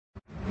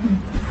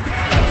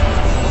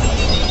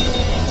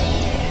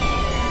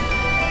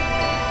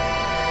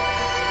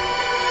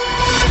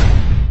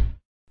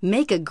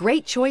Make a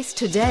great choice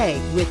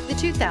today with the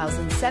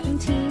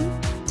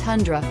 2017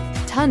 Tundra.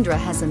 Tundra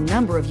has a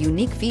number of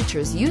unique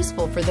features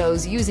useful for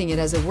those using it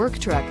as a work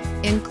truck,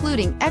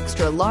 including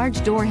extra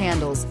large door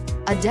handles,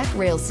 a deck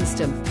rail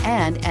system,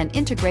 and an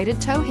integrated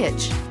tow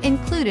hitch.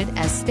 Included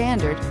as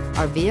standard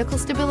are vehicle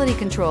stability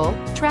control,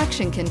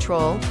 traction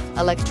control,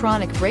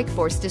 electronic brake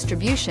force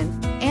distribution,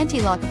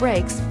 anti-lock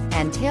brakes,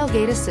 and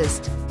tailgate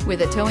assist.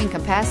 With a towing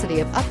capacity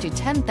of up to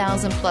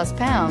 10,000 plus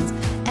pounds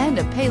and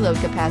a payload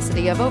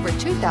capacity of over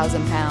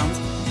 2,000 pounds,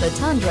 the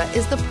Tundra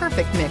is the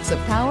perfect mix of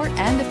power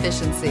and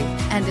efficiency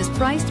and is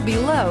priced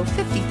below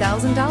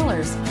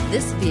 $50,000.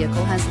 This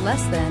vehicle has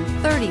less than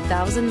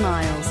 30,000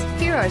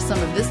 miles. Here are some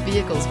of this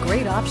vehicle's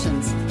great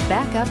options: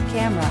 backup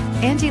camera,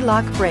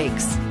 anti-lock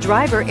brakes,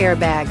 driver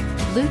airbag,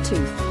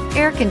 Bluetooth,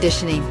 air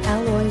conditioning,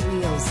 alloy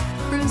wheels,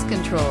 cruise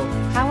control,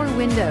 power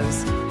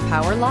windows,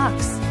 power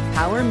locks,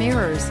 power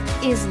mirrors.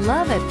 Is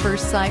love at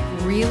first sight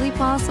really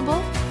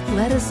possible?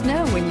 Let us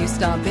know when you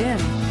stop in.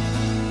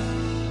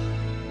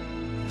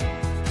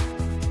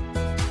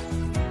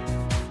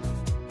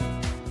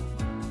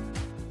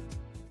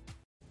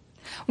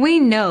 We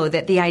know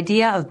that the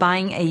idea of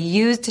buying a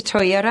used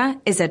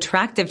Toyota is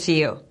attractive to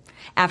you.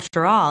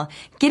 After all,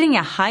 getting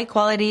a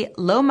high-quality,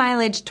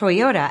 low-mileage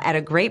Toyota at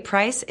a great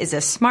price is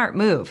a smart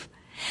move.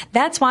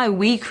 That's why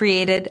we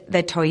created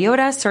the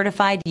Toyota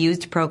Certified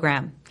Used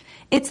Program.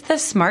 It's the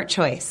smart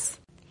choice.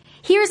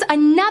 Here's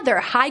another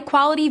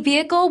high-quality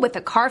vehicle with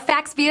a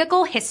CARFAX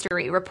Vehicle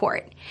History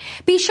Report.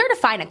 Be sure to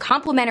find a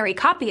complimentary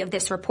copy of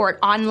this report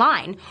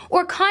online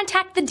or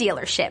contact the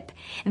dealership.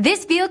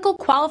 This vehicle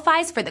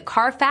qualifies for the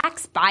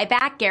CARFAX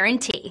Buyback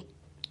Guarantee.